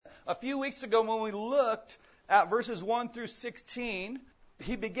A few weeks ago when we looked at verses 1 through 16,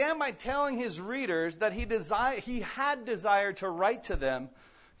 he began by telling his readers that he had desired to write to them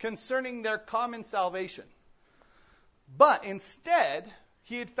concerning their common salvation. But instead,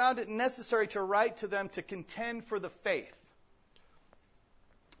 he had found it necessary to write to them to contend for the faith.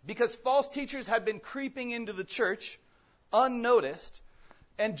 Because false teachers had been creeping into the church unnoticed,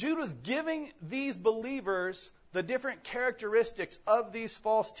 and Jude was giving these believers the different characteristics of these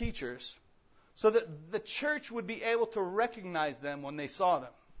false teachers so that the church would be able to recognize them when they saw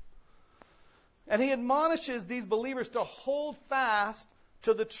them. And he admonishes these believers to hold fast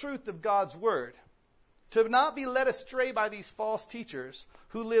to the truth of God's word, to not be led astray by these false teachers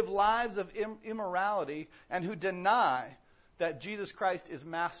who live lives of immorality and who deny that Jesus Christ is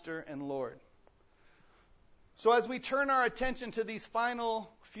Master and Lord. So as we turn our attention to these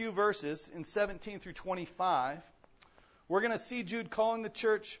final few verses in 17 through 25, we're going to see Jude calling the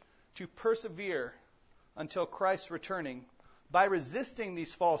church to persevere until Christ's returning by resisting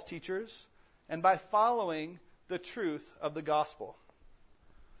these false teachers and by following the truth of the gospel.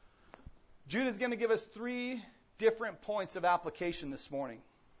 Jude is going to give us 3 different points of application this morning.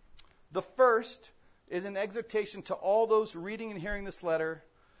 The first is an exhortation to all those reading and hearing this letter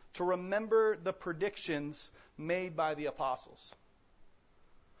to remember the predictions made by the apostles.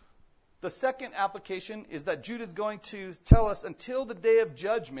 The second application is that Jude is going to tell us until the day of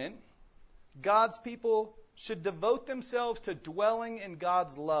judgment, God's people should devote themselves to dwelling in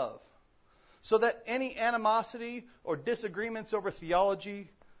God's love, so that any animosity or disagreements over theology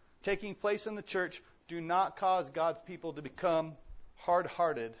taking place in the church do not cause God's people to become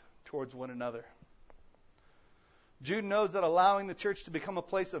hard-hearted towards one another. Jude knows that allowing the church to become a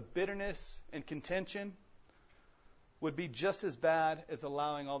place of bitterness and contention would be just as bad as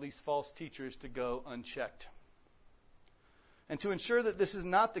allowing all these false teachers to go unchecked. And to ensure that this is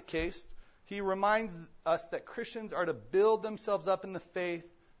not the case, he reminds us that Christians are to build themselves up in the faith,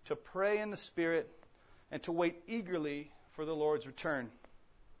 to pray in the Spirit, and to wait eagerly for the Lord's return.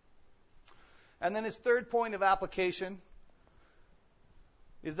 And then his third point of application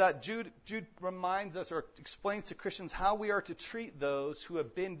is that Jude reminds us or explains to Christians how we are to treat those who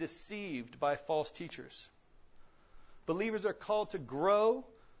have been deceived by false teachers. Believers are called to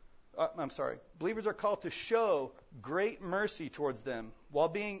Believers are called to show great mercy towards them while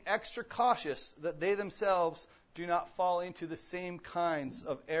being extra cautious that they themselves do not fall into the same kinds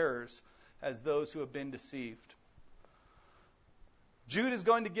of errors as those who have been deceived. Jude is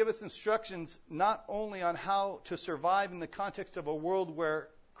going to give us instructions not only on how to survive in the context of a world where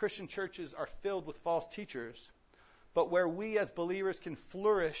Christian churches are filled with false teachers, but where we as believers can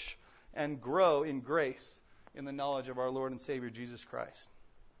flourish and grow in grace in the knowledge of our Lord and Savior Jesus Christ.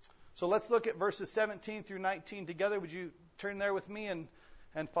 So let's look at verses 17 through 19 together. Would you turn there with me and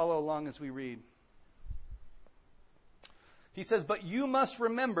follow along as we read? He says, "But you must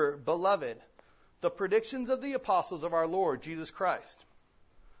remember, beloved, the predictions of the apostles of our Lord Jesus Christ.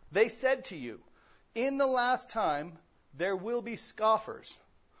 They said to you, in the last time there will be scoffers,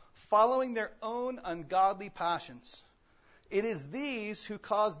 following their own ungodly passions. It is these who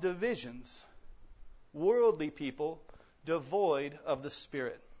cause divisions, worldly people devoid of the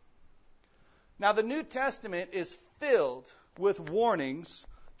Spirit." Now, the New Testament is filled with warnings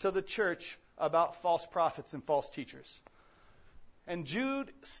to the church about false prophets and false teachers. And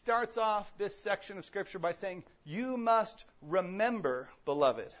Jude starts off this section of Scripture by saying, you must remember,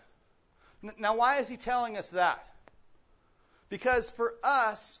 beloved. Now, why is he telling us that? Because for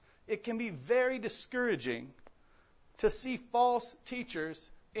us, it can be very discouraging to see false teachers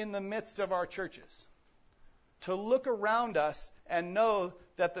in the midst of our churches. To look around us and know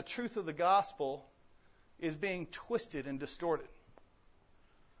that the truth of the gospel is being twisted and distorted.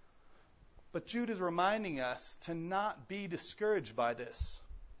 But Jude is reminding us to not be discouraged by this.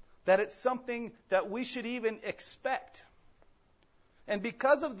 That it's something that we should even expect. And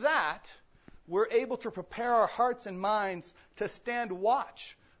because of that, we're able to prepare our hearts and minds to stand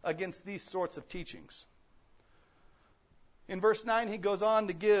watch against these sorts of teachings. In verse 9, he goes on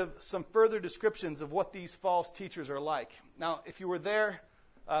to give some further descriptions of what these false teachers are like. Now, if you were there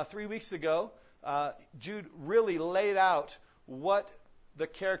 3 weeks ago, Jude really laid out what the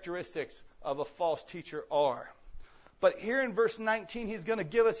characteristics of a false teacher are. But here in verse 19, he's going to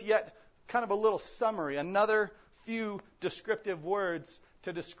give us yet kind of a little summary, another few descriptive words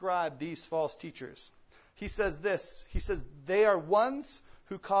to describe these false teachers. He says this, he says, they are ones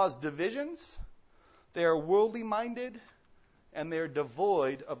who cause divisions, they are worldly minded, and they are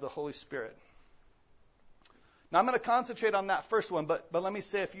devoid of the Holy Spirit. Now I'm going to concentrate on that first one, but let me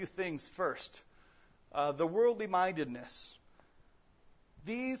say a few things first. The worldly mindedness.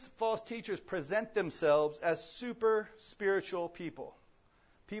 These false teachers present themselves as super spiritual people,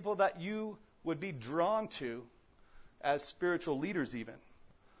 people that you would be drawn to as spiritual leaders even.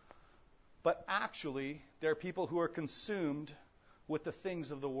 But actually, they're people who are consumed with the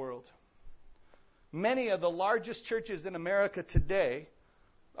things of the world. Many of the largest churches in America today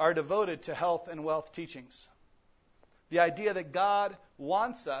are devoted to health and wealth teachings. The idea that God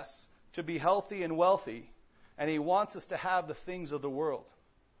wants us to be healthy and wealthy, and He wants us to have the things of the world.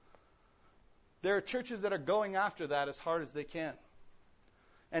 There are churches that are going after that as hard as they can.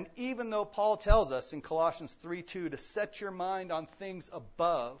 And even though Paul tells us in Colossians 3:2 to set your mind on things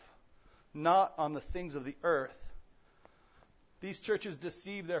above, not on the things of the earth, these churches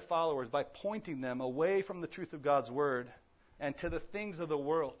deceive their followers by pointing them away from the truth of God's Word and to the things of the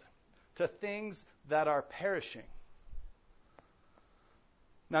world, to things that are perishing.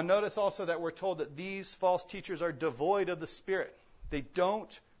 Now notice also that we're told that these false teachers are devoid of the Spirit. They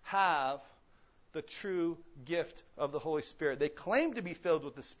don't have the true gift of the Holy Spirit. They claim to be filled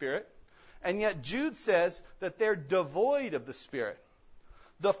with the Spirit, and yet Jude says that they're devoid of the Spirit.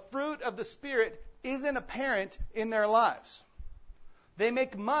 The fruit of the Spirit isn't apparent in their lives. They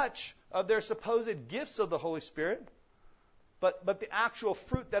make much of their supposed gifts of the Holy Spirit, but the actual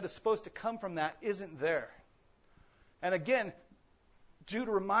fruit that is supposed to come from that isn't there. And again, Jude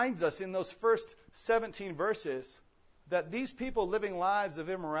reminds us in those first 17 verses that these people living lives of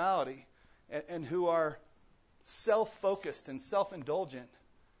immorality and who are self-focused and self-indulgent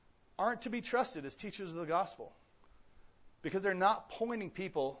aren't to be trusted as teachers of the gospel, because they're not pointing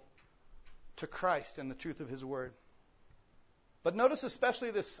people to Christ and the truth of His Word. But notice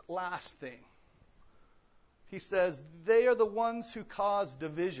especially this last thing. He says, they are the ones who cause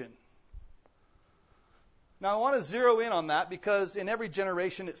division. Now I want to zero in on that because in every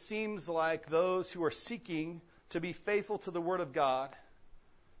generation it seems like those who are seeking to be faithful to the Word of God,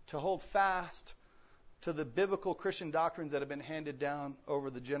 to hold fast to the biblical Christian doctrines that have been handed down over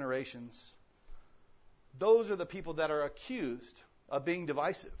the generations, those are the people that are accused of being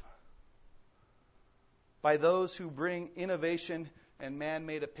divisive by those who bring innovation and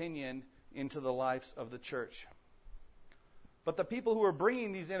man-made opinion into the lives of the church. But the people who are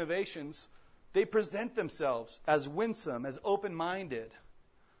bringing these innovations, they present themselves as winsome, as open-minded,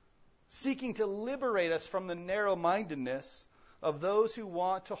 seeking to liberate us from the narrow-mindedness of those who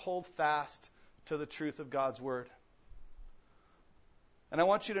want to hold fast to the truth of God's Word. And I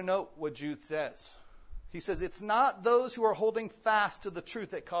want you to note what Jude says. He says, it's not those who are holding fast to the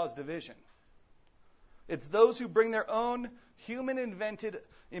truth that cause division. It's those who bring their own human-invented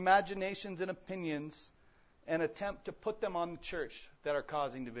imaginations and opinions and attempt to put them on the church that are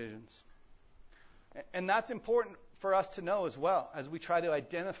causing divisions. And that's important for us to know as well as we try to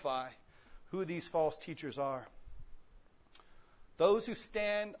identify who these false teachers are. Those who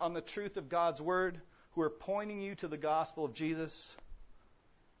stand on the truth of God's Word, who are pointing you to the gospel of Jesus,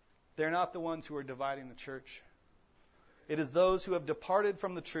 they're not the ones who are dividing the church. It is those who have departed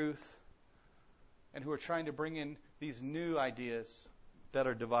from the truth and who are trying to bring in these new ideas that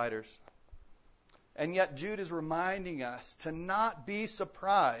are dividers. And yet Jude is reminding us to not be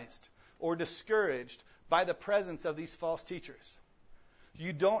surprised or discouraged by the presence of these false teachers.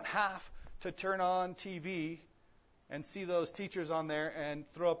 You don't have to turn on TV and see those teachers on there and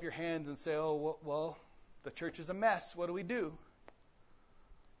throw up your hands and say, oh, well, the church is a mess. What do we do?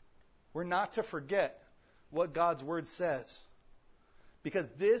 We're not to forget what God's Word says, because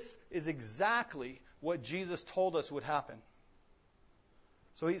this is exactly what Jesus told us would happen.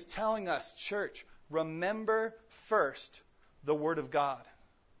 So He's telling us, church, remember first the Word of God.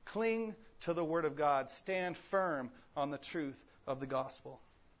 Cling to the Word of God. Stand firm on the truth of the gospel.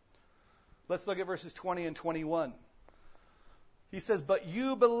 Let's look at verses 20 and 21. He says, but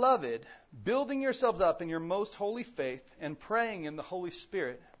you, beloved, building yourselves up in your most holy faith and praying in the Holy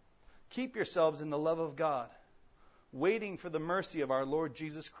Spirit, keep yourselves in the love of God, waiting for the mercy of our Lord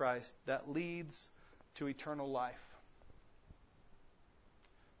Jesus Christ that leads to eternal life.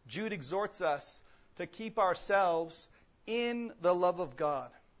 Jude exhorts us to keep ourselves in the love of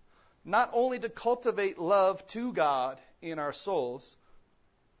God, not only to cultivate love to God in our souls,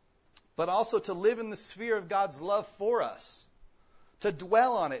 but also to live in the sphere of God's love for us, to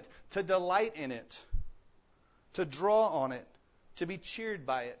dwell on it, to delight in it, to draw on it, to be cheered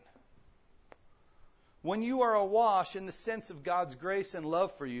by it. When you are awash in the sense of God's grace and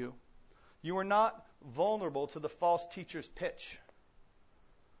love for you, you are not vulnerable to the false teacher's pitch.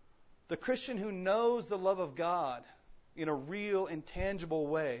 The Christian who knows the love of God in a real, intangible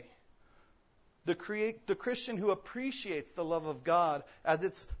way, the Christian who appreciates the love of God as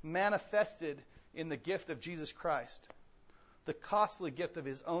it's manifested in the gift of Jesus Christ, the costly gift of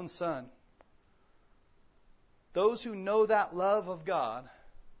his own Son. Those who know that love of God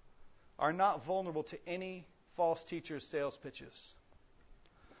are not vulnerable to any false teacher's sales pitches.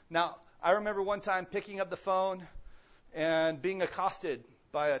 Now, I remember one time picking up the phone and being accosted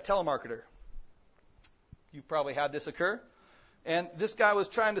by a telemarketer. You've probably had this occur. And this guy was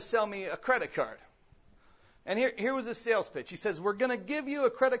trying to sell me a credit card. And here was his sales pitch. He says, we're going to give you a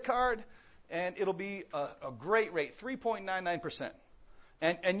credit card, and it'll be a great rate, 3.99%.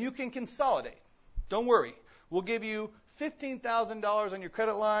 And you can consolidate. Don't worry. We'll give you $15,000 on your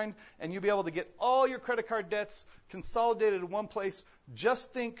credit line, and you'll be able to get all your credit card debts consolidated in one place.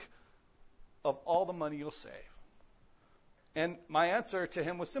 Just think of all the money you'll save. And my answer to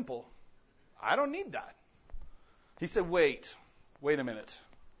him was simple. I don't need that. He said, wait a minute.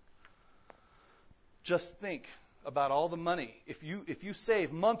 Just think about all the money. If you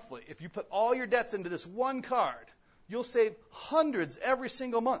save monthly, if you put all your debts into this one card, you'll save hundreds every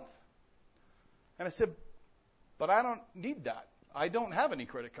single month. And I said, but I don't need that. I don't have any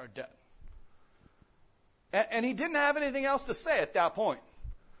credit card debt. And he didn't have anything else to say at that point,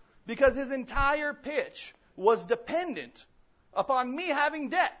 because his entire pitch was dependent upon me having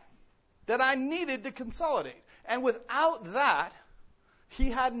debt that I needed to consolidate. And without that, he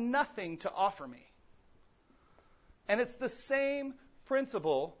had nothing to offer me. And it's the same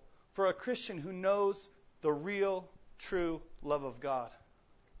principle for a Christian who knows the real, true love of God.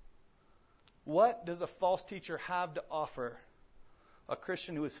 What does a false teacher have to offer a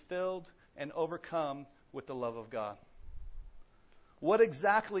Christian who is filled and overcome with the love of God? What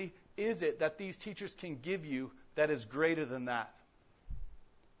exactly is it that these teachers can give you that is greater than that?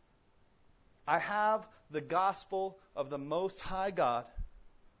 I have the gospel of the Most High God,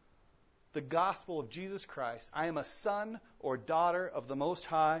 the gospel of Jesus Christ. I am a son or daughter of the Most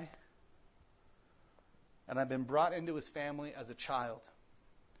High, and I've been brought into his family as a child.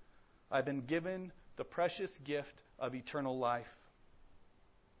 I've been given the precious gift of eternal life.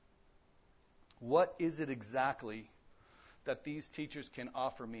 What is it exactly that these teachers can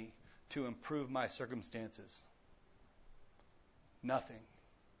offer me to improve my circumstances? Nothing.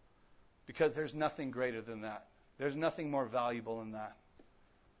 Because there's nothing greater than that. There's nothing more valuable than that.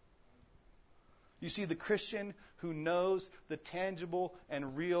 You see, the Christian who knows the tangible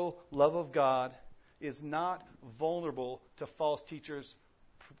and real love of God is not vulnerable to false teachers'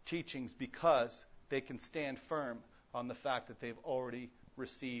 teachings, because they can stand firm on the fact that they've already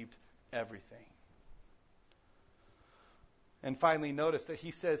received everything. And finally, notice that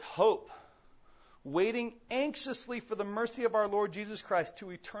he says, hope, waiting anxiously for the mercy of our Lord Jesus Christ to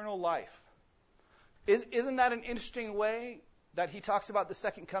eternal life. Isn't that an interesting way that he talks about the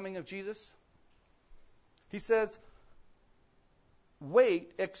second coming of Jesus? He says,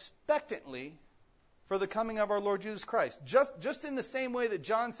 wait expectantly for the coming of our Lord Jesus Christ. Just in the same way that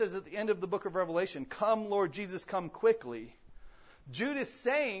John says at the end of the book of Revelation, come Lord Jesus, come quickly. Jude is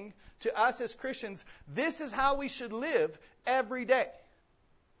saying to us as Christians, this is how we should live every day.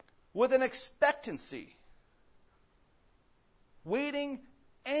 With an expectancy. Waiting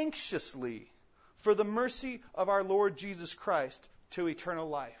anxiously for the mercy of our Lord Jesus Christ to eternal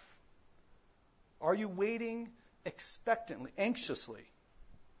life. Are you waiting expectantly, anxiously?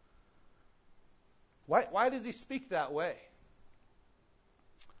 Why does he speak that way?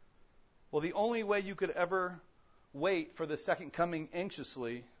 Well, the only way you could ever wait for the second coming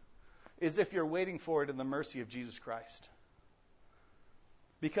anxiously is if you're waiting for it in the mercy of Jesus Christ.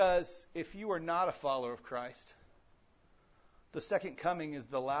 Because if you are not a follower of Christ, the second coming is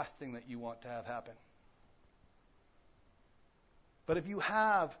the last thing that you want to have happen. But if you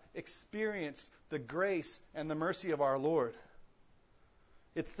have experienced the grace and the mercy of our Lord,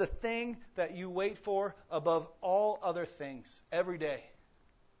 it's the thing that you wait for above all other things every day.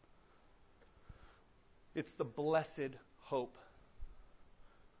 It's the blessed hope.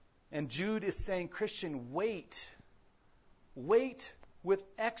 And Jude is saying, Christian, wait. Wait with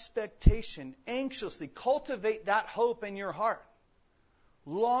expectation, anxiously. Cultivate that hope in your heart.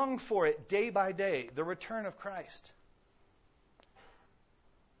 Long for it day by day, the return of Christ.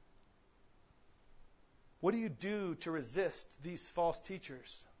 What do you do to resist these false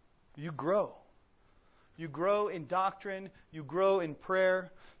teachers? You grow. You grow in doctrine. You grow in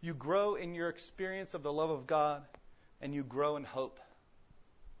prayer. You grow in your experience of the love of God. And you grow in hope.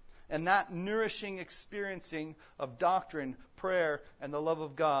 And that nourishing experiencing of doctrine, prayer, and the love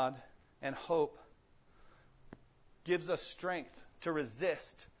of God and hope gives us strength to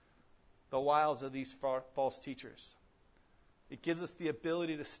resist the wiles of these false teachers. It gives us the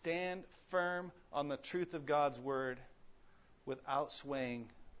ability to stand firm on the truth of God's Word without swaying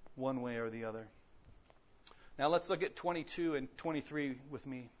one way or the other. Now let's look at 22 and 23 with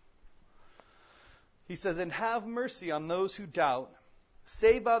me. He says, "And have mercy on those who doubt.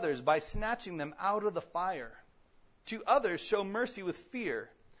 Save others by snatching them out of the fire. To others show mercy with fear,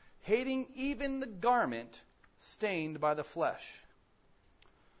 hating even the garment stained by the flesh."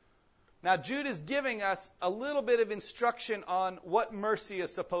 Now Jude is giving us a little bit of instruction on what mercy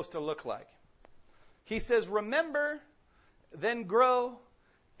is supposed to look like. He says, remember, then grow,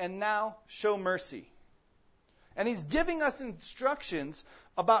 and now show mercy. And he's giving us instructions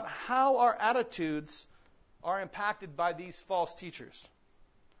about how our attitudes are impacted by these false teachers.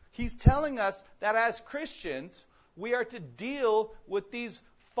 He's telling us that as Christians, we are to deal with these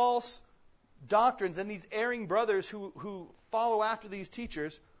false doctrines and these erring brothers who follow after these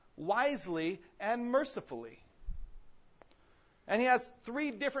teachers wisely and mercifully. And he has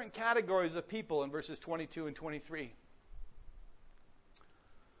 3 different categories of people in verses 22 and 23.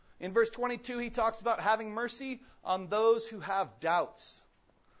 In verse 22, he talks about having mercy on those who have doubts,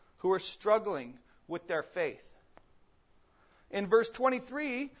 who are struggling with their faith. In verse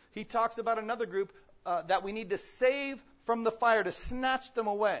 23, he talks about another group that we need to save from the fire, to snatch them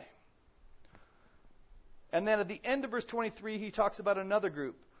away. And then at the end of verse 23, he talks about another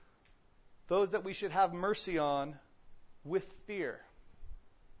group, those that we should have mercy on with fear.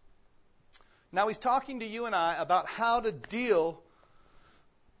 Now he's talking to you and I about how to deal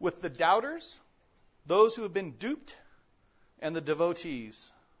with the doubters, those who have been duped, and the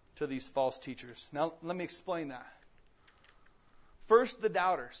devotees to these false teachers. Now let me explain that. First, the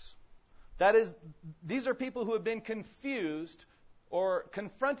doubters. That is, these are people who have been confused or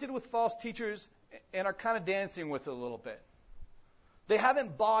confronted with false teachers and are kind of dancing with it a little bit. They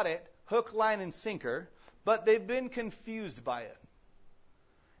haven't bought it hook, line, and sinker, but they've been confused by it.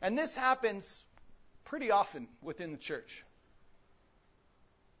 And this happens pretty often within the church.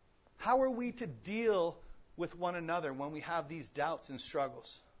 How are we to deal with one another when we have these doubts and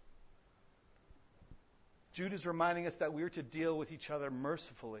struggles? Jude is reminding us that we're to deal with each other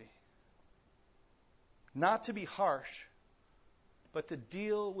mercifully. Not to be harsh, but to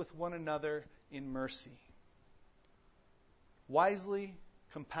deal with one another in mercy. Wisely,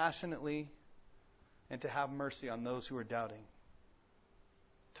 compassionately, and to have mercy on those who are doubting.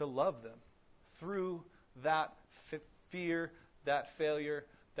 To love them through that fear, that failure,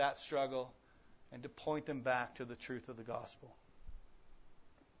 that struggle, and to point them back to the truth of the gospel.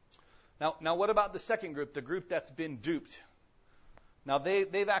 Now what about the second group, the group that's been duped? Now,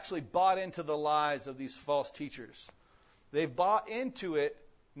 they've actually bought into the lies of these false teachers. They've bought into it,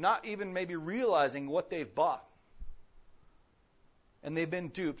 not even maybe realizing what they've bought. And they've been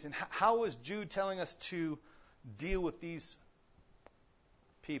duped. And how is Jude telling us to deal with these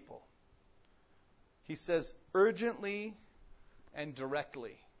people? He says, urgently and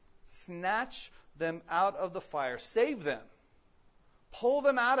directly. Snatch them out of the fire. Save them. Pull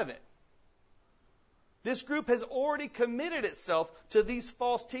them out of it. This group has already committed itself to these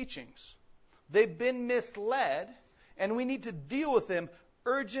false teachings. They've been misled, and we need to deal with them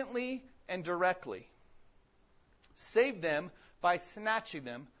urgently and directly. Save them by snatching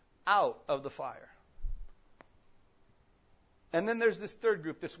them out of the fire. And then there's this third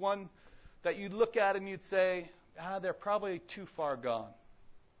group, this one that you'd look at and you'd say, they're probably too far gone.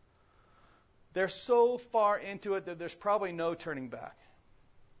 They're so far into it that there's probably no turning back.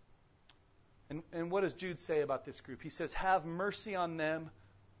 And what does Jude say about this group? He says, have mercy on them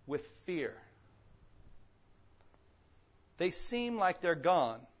with fear. They seem like they're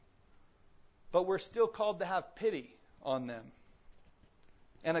gone, but we're still called to have pity on them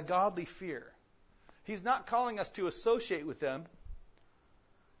and a godly fear. He's not calling us to associate with them.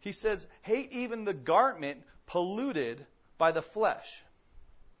 He says, hate even the garment polluted by the flesh.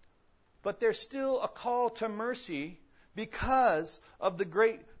 But there's still a call to mercy because of the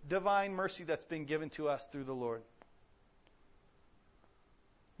great divine mercy that's been given to us through the Lord.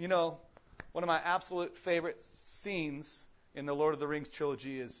 You know, one of my absolute favorite scenes in the Lord of the Rings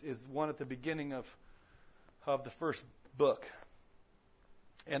trilogy is one at the beginning of the first book.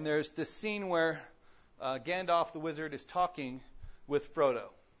 And there's this scene where Gandalf the wizard is talking with Frodo.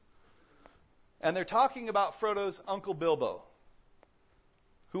 And they're talking about Frodo's uncle Bilbo,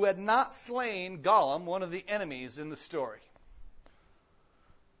 who had not slain Gollum, one of the enemies in the story.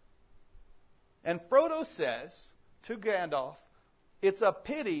 And Frodo says to Gandalf, it's a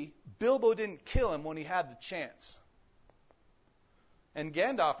pity Bilbo didn't kill him when he had the chance. And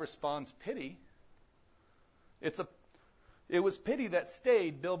Gandalf responds, pity? It was pity that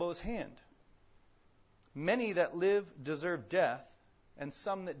stayed Bilbo's hand. Many that live deserve death, and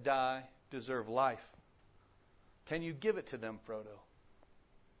some that die deserve life. Can you give it to them, Frodo?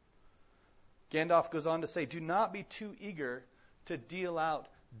 Gandalf goes on to say, do not be too eager to deal out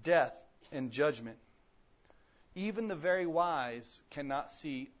death and judgment. Even the very wise cannot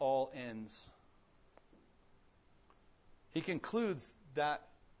see all ends. He concludes that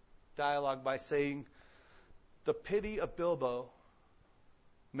dialogue by saying, the pity of Bilbo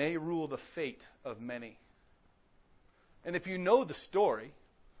may rule the fate of many. And if you know the story,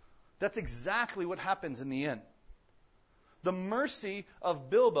 that's exactly what happens in the end. The mercy of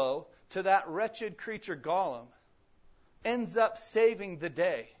Bilbo to that wretched creature Gollum ends up saving the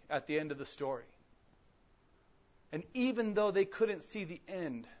day at the end of the story. And even though they couldn't see the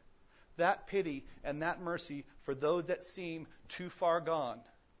end, that pity and that mercy for those that seem too far gone,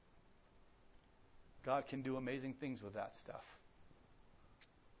 God can do amazing things with that stuff.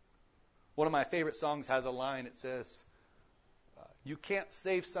 One of my favorite songs has a line. It says, you can't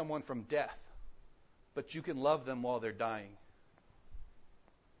save someone from death, but you can love them while they're dying.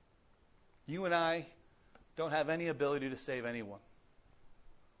 You and I don't have any ability to save anyone.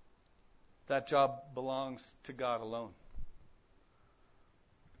 That job belongs to God alone.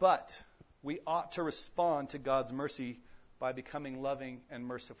 But we ought to respond to God's mercy by becoming loving and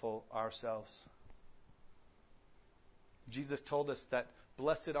merciful ourselves. Jesus told us that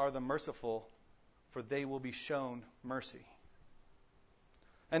blessed are the merciful, for they will be shown mercy.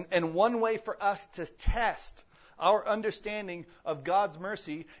 And one way for us to test our understanding of God's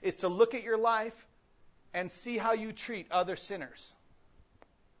mercy is to look at your life and see how you treat other sinners.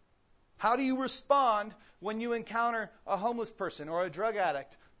 How do you respond when you encounter a homeless person or a drug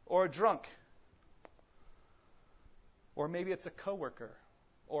addict or a drunk? Or maybe it's a coworker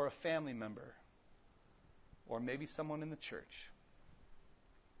or a family member or maybe someone in the church.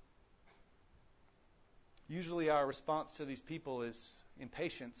 Usually our response to these people is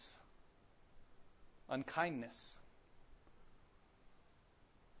impatience, unkindness,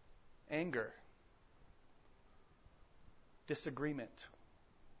 anger, disagreement.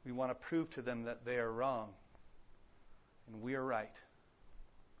 We want to prove to them that they are wrong and we are right.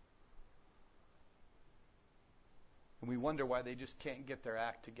 And we wonder why they just can't get their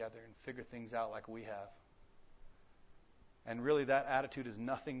act together and figure things out like we have. And really that attitude is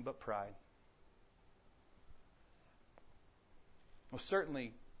nothing but pride. Well,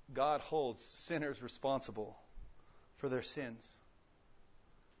 certainly God holds sinners responsible for their sins.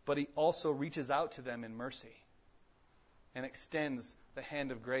 But He also reaches out to them in mercy and extends the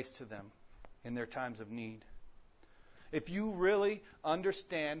hand of grace to them in their times of need. If you really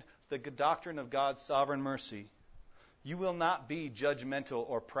understand the doctrine of God's sovereign mercy, you will not be judgmental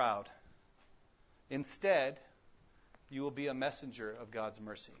or proud. Instead, you will be a messenger of God's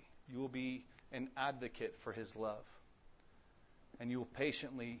mercy. You will be an advocate for His love. And you will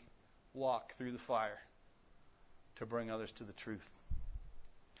patiently walk through the fire to bring others to the truth.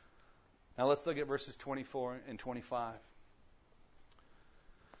 Now let's look at verses 24 and 25.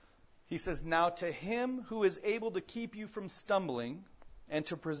 He says, now to Him who is able to keep you from stumbling and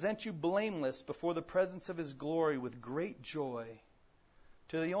to present you blameless before the presence of His glory with great joy,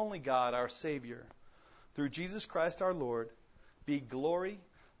 to the only God, our Savior, through Jesus Christ our Lord, be glory,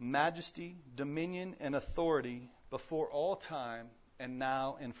 majesty, dominion, and authority before all time, and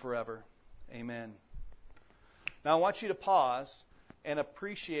now and forever. Amen. Now I want you to pause and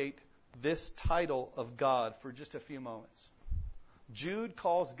appreciate this title of God for just a few moments. Jude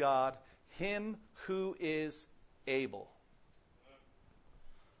calls God Him who is able.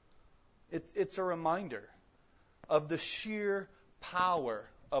 It's a reminder of the sheer power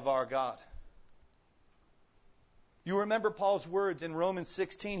of our God. You remember Paul's words in Romans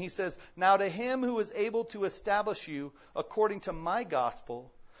 16. He says, now to Him who is able to establish you according to my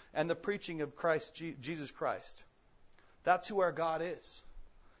gospel and the preaching of Jesus Christ. That's who our God is.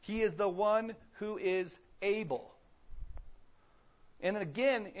 He is the one who is able. And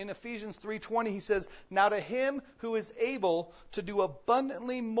again, in Ephesians 3:20, he says, now to Him who is able to do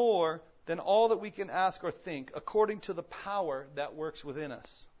abundantly more than all that we can ask or think, according to the power that works within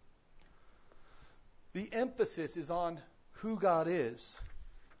us. The emphasis is on who God is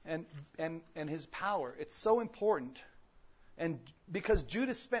and His power. It's so important. And because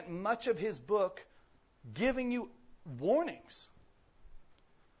Judas spent much of his book giving you warnings.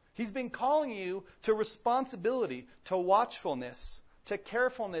 He's been calling you to responsibility, to watchfulness, to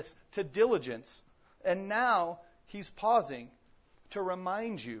carefulness, to diligence. And now he's pausing to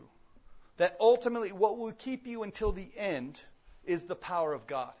remind you that ultimately what will keep you until the end is the power of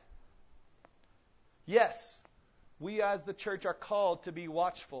God. Yes, we as the church are called to be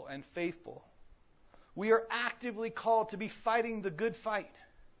watchful and faithful. We are actively called to be fighting the good fight.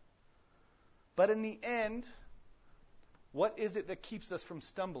 But in the end, what is it that keeps us from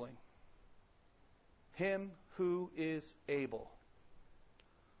stumbling? Him who is able.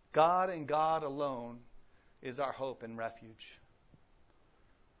 God and God alone is our hope and refuge.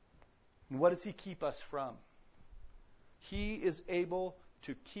 And what does He keep us from? He is able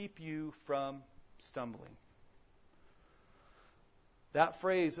to keep you from stumbling. That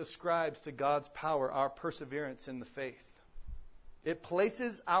phrase ascribes to God's power our perseverance in the faith. It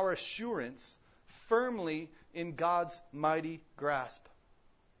places our assurance firmly in God's mighty grasp,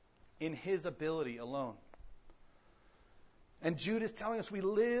 in His ability alone. And Jude is telling us we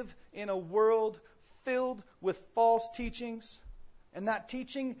live in a world filled with false teachings, and that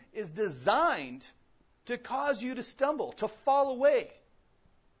teaching is designed to cause you to stumble, to fall away,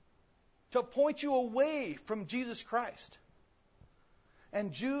 to point you away from Jesus Christ.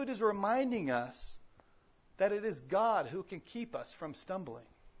 And Jude is reminding us that it is God who can keep us from stumbling.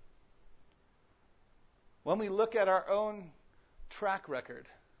 When we look at our own track record,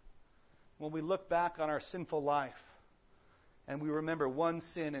 when we look back on our sinful life, and we remember one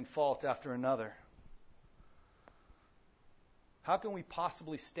sin and fault after another, how can we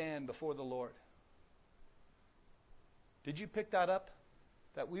possibly stand before the Lord? Did you pick that up?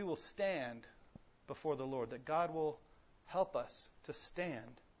 That we will stand before the Lord, that God will help us to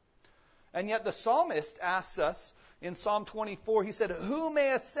stand. And yet the psalmist asks us in Psalm 24, he said, "Who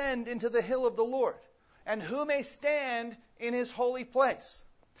may ascend into the hill of the Lord? And who may stand in His holy place?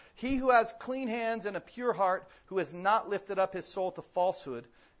 He who has clean hands and a pure heart, who has not lifted up his soul to falsehood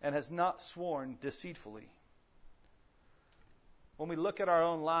and has not sworn deceitfully." When we look at our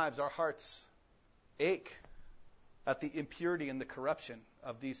own lives, our hearts ache at the impurity and the corruption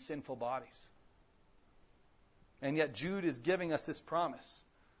of these sinful bodies. And yet Jude is giving us this promise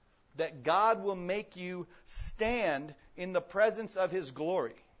that God will make you stand in the presence of His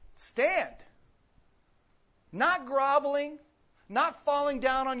glory. Stand. Not groveling, not falling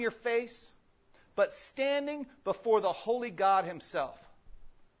down on your face, but standing before the holy God Himself.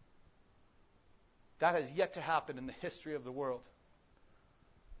 That has yet to happen in the history of the world.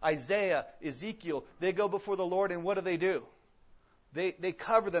 Isaiah, Ezekiel, they go before the Lord, and what do? They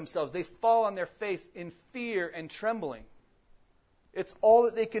cover themselves. They fall on their face in fear and trembling. It's all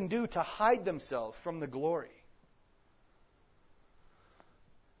that they can do to hide themselves from the glory.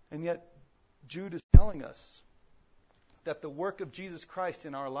 And yet, Jude is telling us that the work of Jesus Christ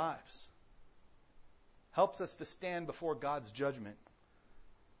in our lives helps us to stand before God's judgment,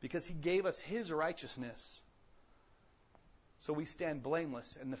 because He gave us His righteousness, so we stand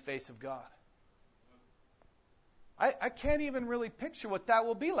blameless in the face of God. I can't even really picture what that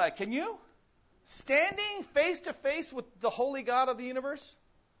will be like. Can you? Standing face to face with the holy God of the universe?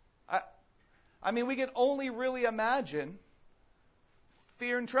 I mean, we can only really imagine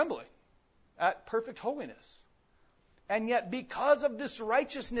fear and trembling at perfect holiness. And yet, because of this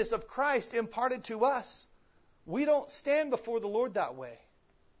righteousness of Christ imparted to us, we don't stand before the Lord that way.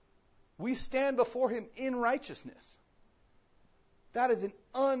 We stand before Him in righteousness. That is an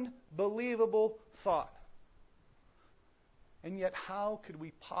unbelievable thought. And yet, how could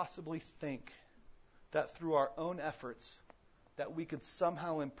we possibly think that through our own efforts that we could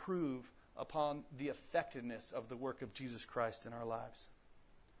somehow improve upon the effectiveness of the work of Jesus Christ in our lives?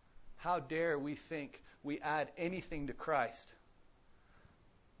 How dare we think we add anything to Christ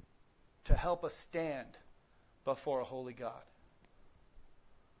to help us stand before a holy God?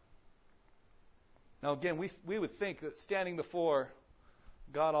 Now again, we would think that standing before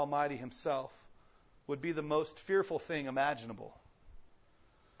God Almighty Himself would be the most fearful thing imaginable.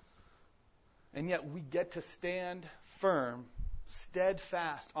 And yet we get to stand firm,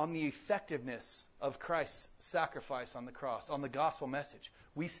 steadfast on the effectiveness of Christ's sacrifice on the cross, on the gospel message.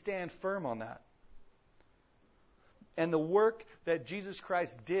 We stand firm on that. And the work that Jesus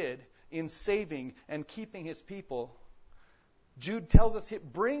Christ did in saving and keeping His people, Jude tells us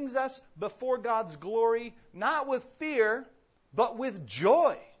it brings us before God's glory, not with fear, but with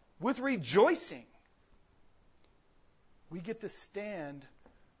joy, with rejoicing. We get to stand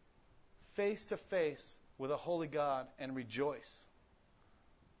face to face with a holy God and rejoice.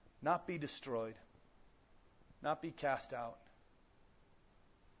 Not be destroyed. Not be cast out.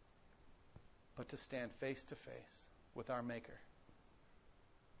 But to stand face to face with our Maker.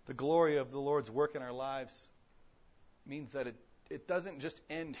 The glory of the Lord's work in our lives means that it doesn't just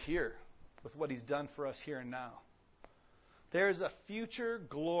end here with what He's done for us here and now. There is a future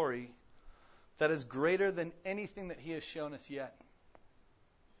glory that is greater than anything that He has shown us yet.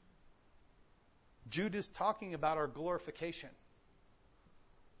 Jude is talking about our glorification,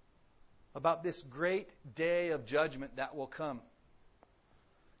 about this great day of judgment that will come.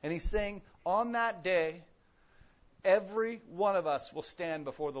 And he's saying, on that day, every one of us will stand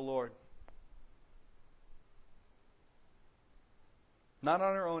before the Lord. Not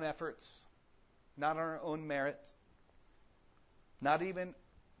on our own efforts, not on our own merits, not even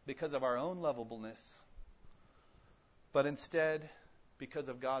because of our own lovableness, but instead because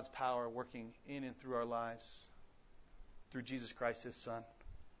of God's power working in and through our lives, through Jesus Christ, His Son.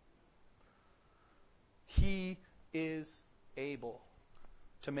 He is able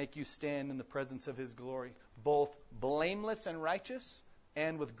to make you stand in the presence of His glory, both blameless and righteous,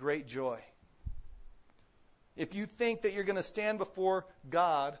 and with great joy. If you think that you're going to stand before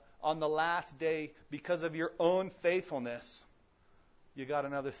God on the last day because of your own faithfulness, you got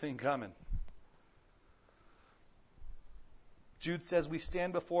another thing coming. Jude says we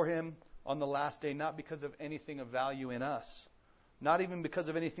stand before Him on the last day not because of anything of value in us, not even because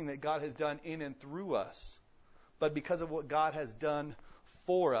of anything that God has done in and through us, but because of what God has done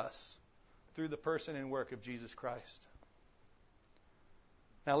for us through the person and work of Jesus Christ.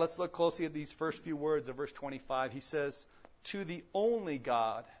 Now let's look closely at these first few words of verse 25. He says, "To the only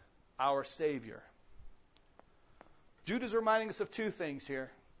God, our Savior." Jude is reminding us of two things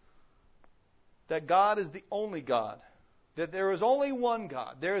here. That God is the only God. That there is only one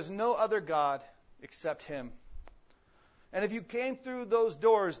God. There is no other God except Him. And if you came through those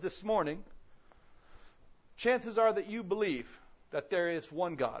doors this morning, chances are that you believe that there is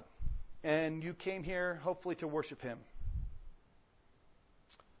one God. And you came here hopefully to worship Him.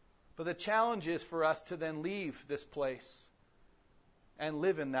 But the challenge is for us to then leave this place and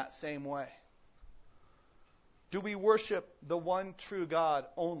live in that same way. Do we worship the one true God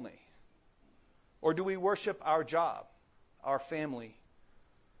only? Or do we worship our job, our family,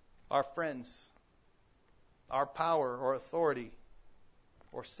 our friends, our power or authority,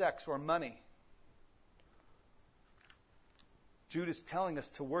 or sex or money? Jude is telling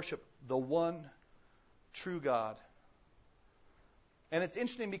us to worship the one true God. And it's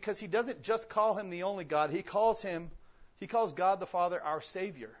interesting because he doesn't just call Him the only God. He calls God the Father our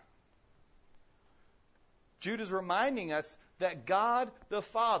Savior. Jude is reminding us that God the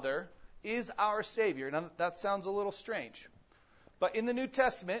Father is our Savior. Now, that sounds a little strange. But in the New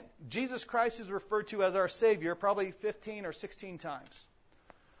Testament, Jesus Christ is referred to as our Savior probably 15 or 16 times.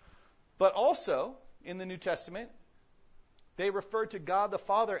 But also, in the New Testament, they refer to God the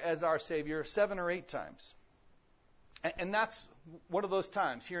Father as our Savior 7 or 8 times. And that's one of those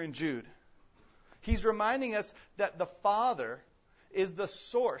times here in Jude. He's reminding us that the Father is the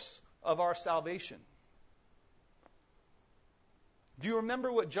source of our salvation. Do you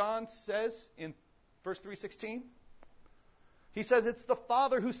remember what John says in verse 3:16? He says it's the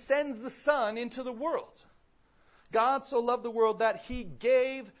Father who sends the Son into the world. God so loved the world that He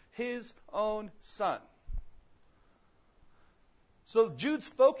gave His own Son. So Jude's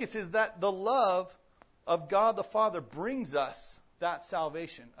focus is that the love of God the Father brings us that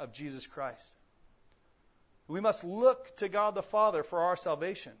salvation of Jesus Christ. We must look to God the Father for our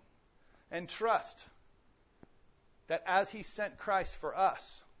salvation and trust that as He sent Christ for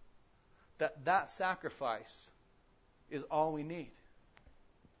us, that sacrifice is all we need.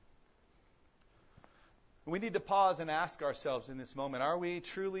 We need to pause and ask ourselves in this moment, are we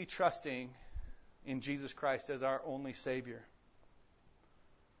truly trusting in Jesus Christ as our only Savior?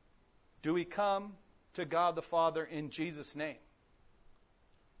 Do we come to God the Father in Jesus' name?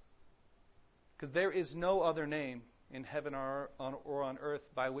 Because there is no other name in heaven or on earth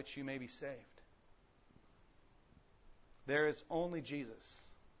by which you may be saved. There is only Jesus.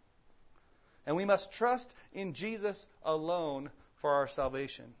 And we must trust in Jesus alone for our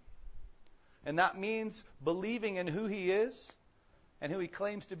salvation. And that means believing in who He is and who He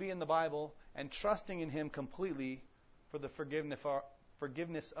claims to be in the Bible and trusting in Him completely for the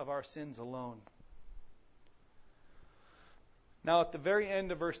forgiveness of our sins alone. Now, at the very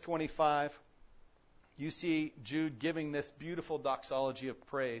end of verse 25, you see Jude giving this beautiful doxology of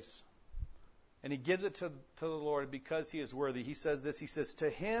praise. And he gives it to the Lord because He is worthy. He says this, he says, "To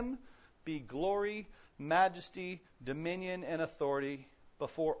Him be glory, majesty, dominion, and authority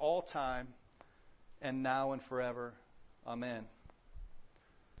before all time, and now and forever. Amen."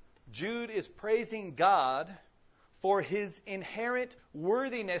 Jude is praising God for His inherent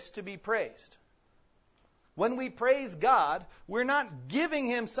worthiness to be praised. When we praise God, we're not giving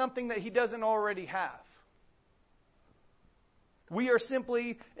Him something that He doesn't already have. We are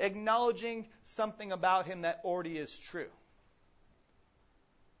simply acknowledging something about Him that already is true.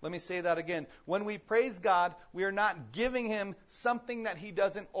 Let me say that again. When we praise God, we are not giving Him something that He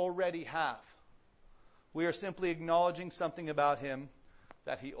doesn't already have. We are simply acknowledging something about Him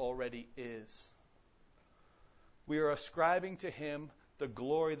that He already is. We are ascribing to Him the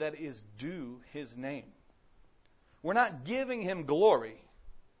glory that is due His name. We're not giving Him glory.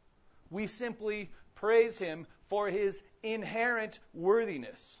 We simply praise Him for His inherent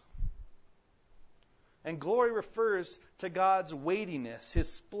worthiness. And glory refers to God's weightiness,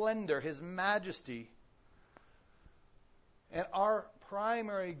 His splendor, His majesty. And our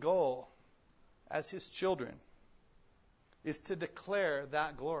primary goal as His children is to declare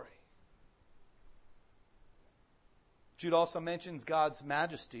that glory. Jude also mentions God's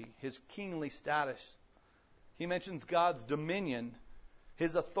majesty, His kingly status. He mentions God's dominion,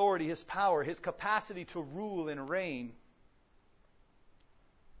 His authority, His power, His capacity to rule and reign.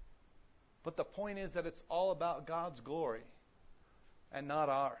 But the point is that it's all about God's glory and not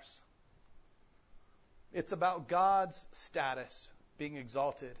ours. It's about God's status being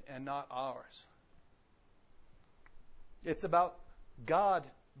exalted and not ours. It's about God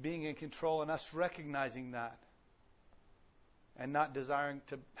being in control and us recognizing that and not desiring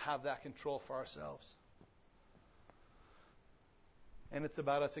to have that control for ourselves. And it's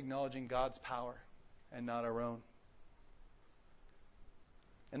about us acknowledging God's power and not our own.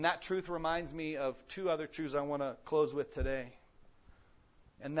 And that truth reminds me of two other truths I want to close with today.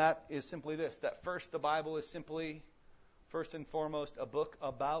 And that is simply this, that first, the Bible is simply, first and foremost, a book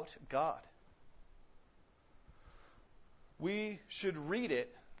about God. We should read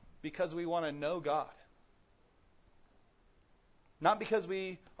it because we want to know God. Not because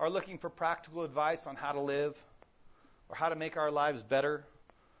we are looking for practical advice on how to live or how to make our lives better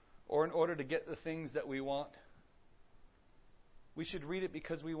or in order to get the things that we want. We should read it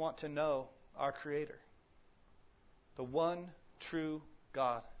because we want to know our Creator, the one true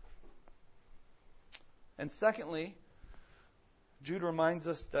God. And secondly, Jude reminds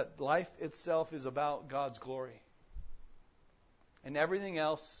us that life itself is about God's glory. And everything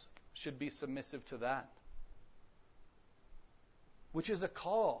else should be submissive to that. Which is a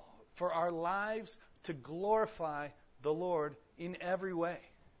call for our lives to glorify the Lord in every way.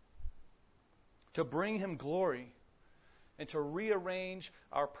 To bring Him glory and to rearrange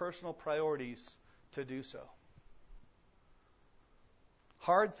our personal priorities to do so.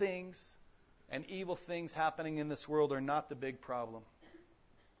 Hard things and evil things happening in this world are not the big problem.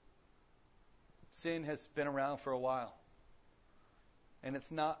 Sin has been around for a while, and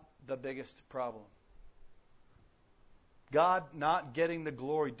it's not the biggest problem. God not getting the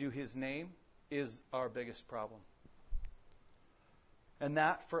glory due His name is our biggest problem. And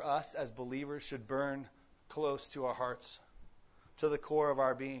that, for us as believers, should burn close to our hearts, to the core of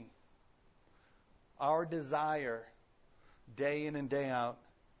our being. Our desire, day in and day out,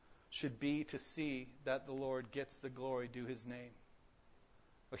 should be to see that the Lord gets the glory due His name.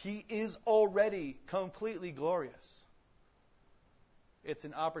 He is already completely glorious. It's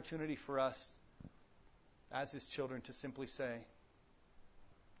an opportunity for us as His children to simply say,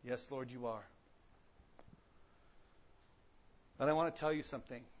 yes, Lord, you are. And I want to tell you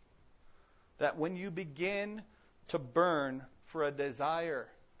something. That when you begin to burn for a desire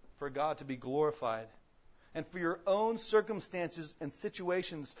for God to be glorified, and for your own circumstances and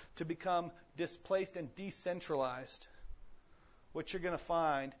situations to become displaced and decentralized, what you're going to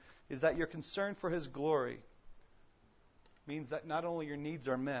find is that your concern for His glory means that not only your needs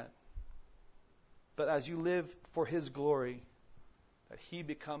are met, but as you live for His glory, that He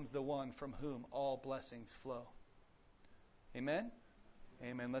becomes the one from whom all blessings flow. Amen?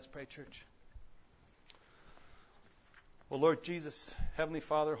 Amen. Let's pray, church. Well, Lord Jesus, Heavenly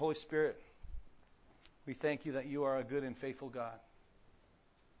Father, Holy Spirit, we thank You that You are a good and faithful God.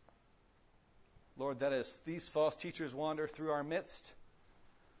 Lord, that as these false teachers wander through our midst,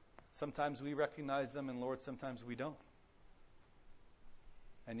 sometimes we recognize them, and Lord, sometimes we don't.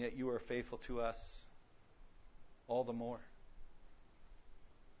 And yet You are faithful to us all the more.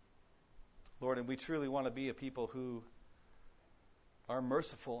 Lord, and we truly want to be a people who are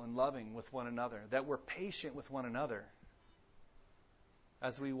merciful and loving with one another, that we're patient with one another.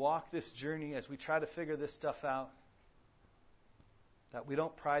 As we walk this journey, as we try to figure this stuff out, that we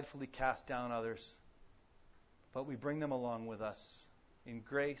don't pridefully cast down others, but we bring them along with us in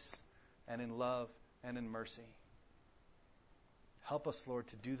grace and in love and in mercy. Help us, Lord,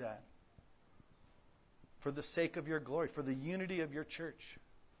 to do that for the sake of Your glory, for the unity of Your church.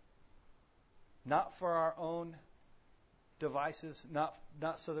 Not for our own devices,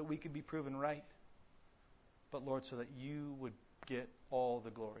 not so that we could be proven right, but, Lord, so that You would get all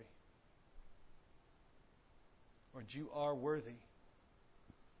the glory. Lord, You are worthy.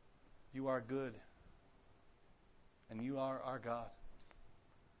 You are good. And You are our God.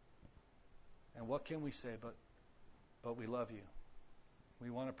 And what can we say but we love You? We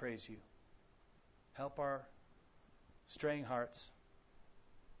want to praise You. Help our straying hearts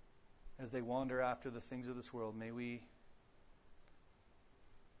as they wander after the things of this world. May we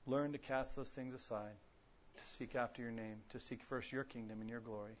learn to cast those things aside, to seek after your name, to seek first your kingdom and your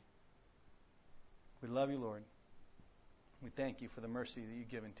glory. We love you, Lord. We thank you for the mercy that you've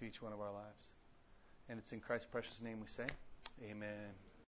given to each one of our lives. And it's in Christ's precious name we say, amen.